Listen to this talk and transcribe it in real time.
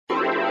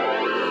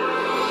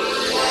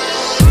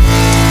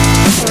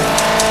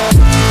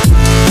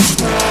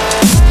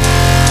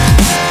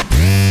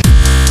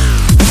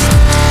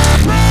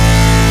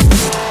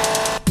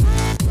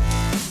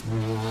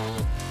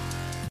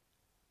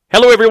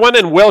Hello everyone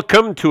and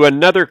welcome to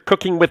another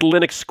Cooking with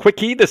Linux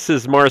Quickie. This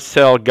is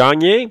Marcel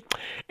Gagne,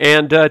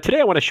 and today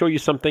I want to show you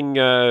something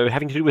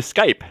having to do with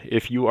Skype.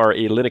 If you are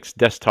a Linux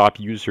desktop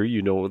user,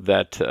 you know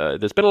that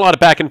there's been a lot of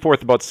back and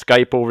forth about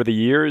Skype over the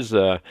years,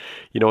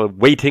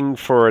 waiting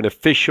for an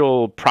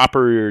official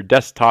proper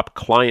desktop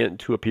client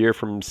to appear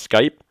from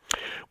Skype.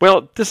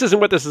 Well, this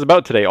isn't what this is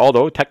about today,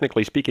 although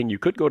technically speaking you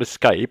could go to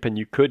Skype and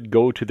you could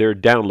go to their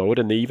download,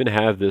 and they even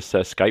have this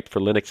Skype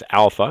for Linux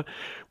Alpha,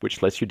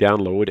 which lets you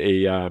download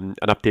an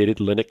updated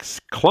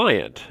Linux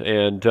client.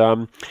 And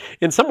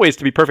in some ways,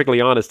 to be perfectly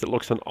honest, it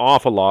looks an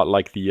awful lot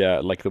like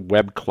the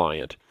web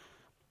client.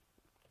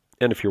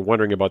 And if you're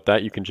wondering about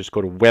that, you can just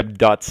go to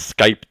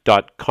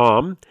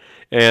web.skype.com,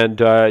 and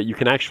you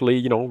can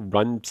actually,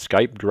 run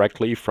Skype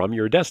directly from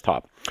your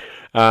desktop.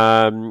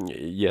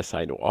 Yes,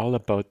 I know all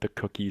about the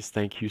cookies.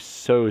 Thank you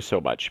so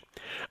much.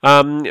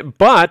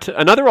 But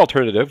another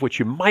alternative, which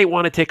you might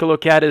want to take a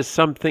look at, is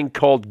something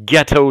called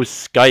Ghetto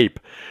Skype,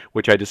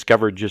 which I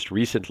discovered just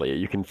recently.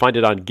 You can find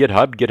it on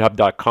GitHub,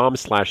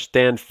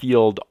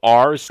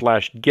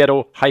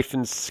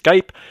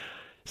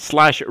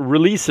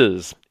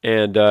 github.com/stanfield_r/ghetto-skype/releases.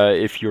 And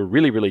if you're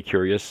really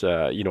curious,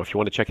 if you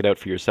want to check it out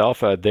for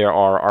yourself, there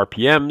are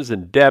RPMs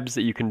and debs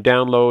that you can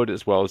download,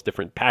 as well as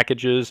different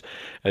packages.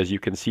 As you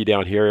can see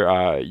down here,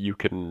 you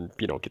can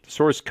get the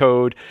source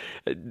code.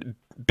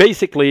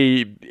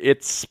 Basically,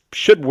 it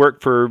should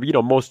work for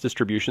most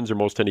distributions or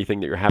most anything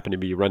that you happen to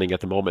be running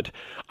at the moment.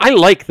 I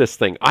like this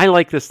thing. I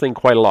like this thing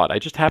quite a lot. I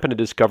just happened to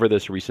discover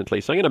this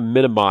recently, so I'm going to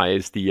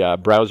minimize the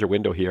browser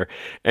window here,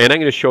 and I'm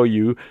going to show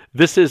you.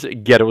 This is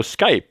Ghetto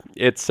Skype.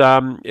 It's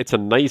a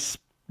nice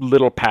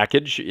little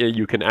package.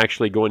 You can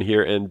actually go in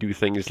here and do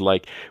things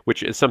like,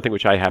 which is something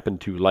which I happen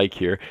to like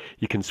here.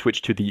 You can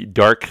switch to the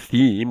dark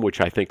theme, which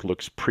I think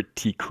looks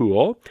pretty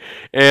cool.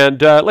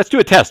 And let's do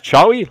a test,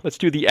 shall we? Let's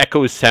do the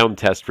echo sound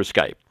test for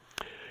Skype.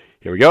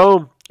 Here we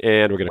go,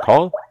 and we're going to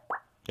call.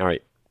 All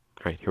right,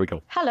 here we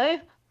go. Hello,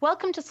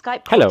 welcome to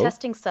Skype call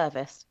testing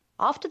service.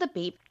 After the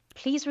beep,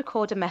 please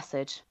record a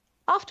message.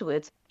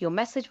 Afterwards, your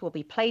message will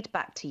be played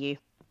back to you.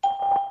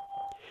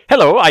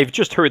 Hello, I've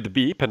just heard the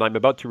beep, and I'm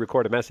about to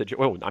record a message.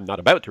 Oh, I'm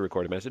not about to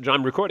record a message.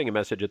 I'm recording a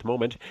message at the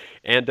moment,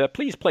 and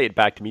please play it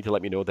back to me to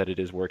let me know that it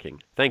is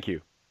working. Thank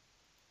you.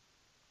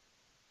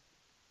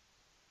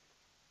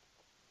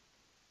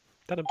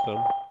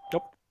 Da-dum-dum.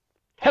 Nope.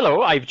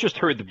 Hello, I've just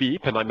heard the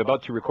beep, and I'm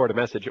about to record a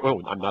message.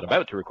 Oh, I'm not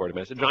about to record a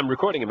message. I'm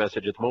recording a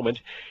message at the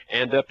moment,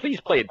 and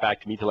please play it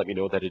back to me to let me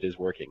know that it is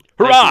working.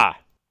 Hurrah!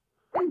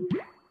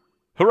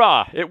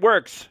 Hurrah! It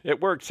works. It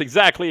works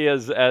exactly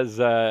as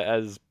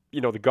the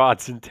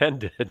gods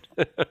intended.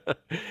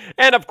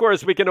 And of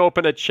course, we can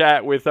open a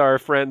chat with our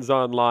friends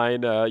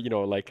online,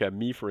 like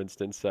me, for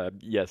instance.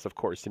 Yes, of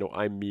course,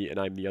 I'm me and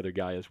I'm the other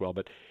guy as well.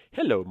 But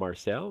hello,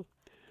 Marcel.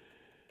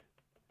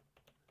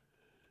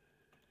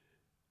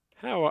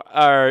 How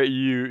are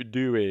you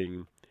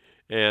doing?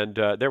 And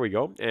there we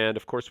go. And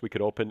of course, we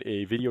could open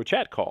a video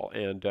chat call.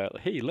 And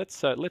hey,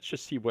 let's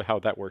just see how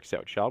that works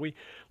out, shall we?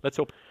 Let's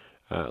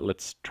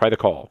try the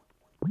call.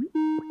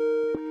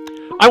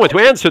 I want to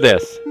answer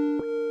this.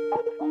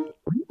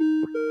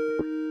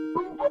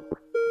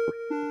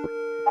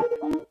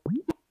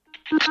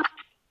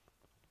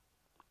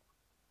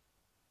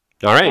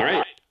 All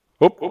right.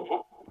 Oop.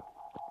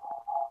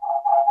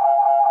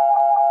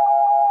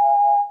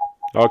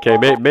 Okay,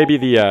 maybe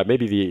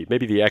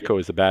the echo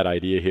is a bad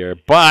idea here,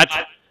 but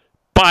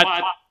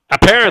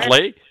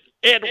apparently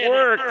it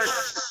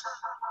works.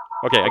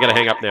 Okay, I gotta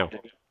hang up now.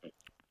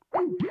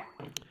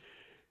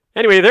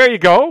 Anyway, there you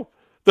go.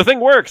 The thing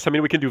works. I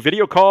mean, we can do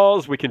video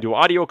calls, we can do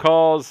audio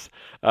calls.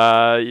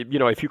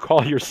 If you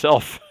call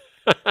yourself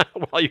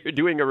while you're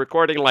doing a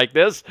recording like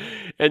this,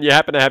 and you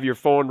happen to have your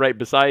phone right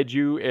beside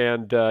you,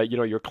 and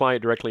your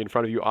client directly in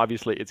front of you,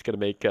 obviously it's going to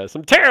make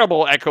some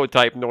terrible echo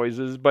type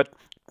noises, but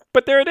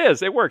there it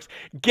is. It works.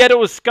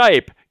 Ghetto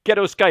Skype.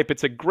 Ghetto Skype.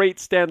 It's a great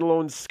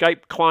standalone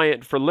Skype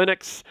client for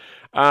Linux.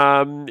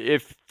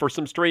 If for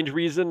some strange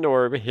reason,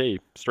 or hey,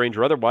 strange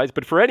or otherwise,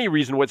 but for any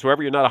reason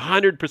whatsoever, you're not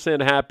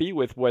 100% happy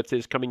with what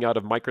is coming out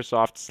of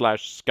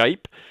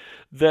Microsoft/Skype,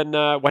 then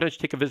why don't you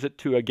take a visit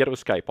to Ghetto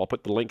Skype? I'll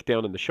put the link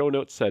down in the show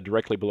notes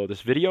directly below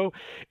this video.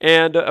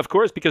 And of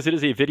course, because it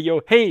is a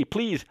video, hey,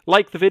 please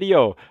like the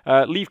video.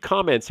 Leave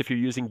comments if you're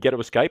using Ghetto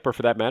Skype, or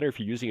for that matter, if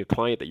you're using a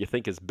client that you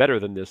think is better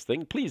than this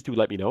thing, please do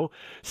let me know.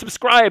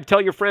 Subscribe, tell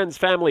your friends,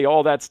 family,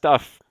 all that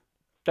stuff.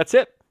 That's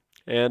it.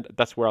 And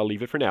that's where I'll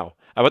leave it for now.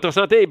 À votre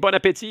santé, bon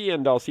appétit,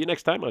 and I'll see you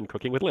next time on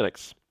Cooking with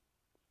Linux.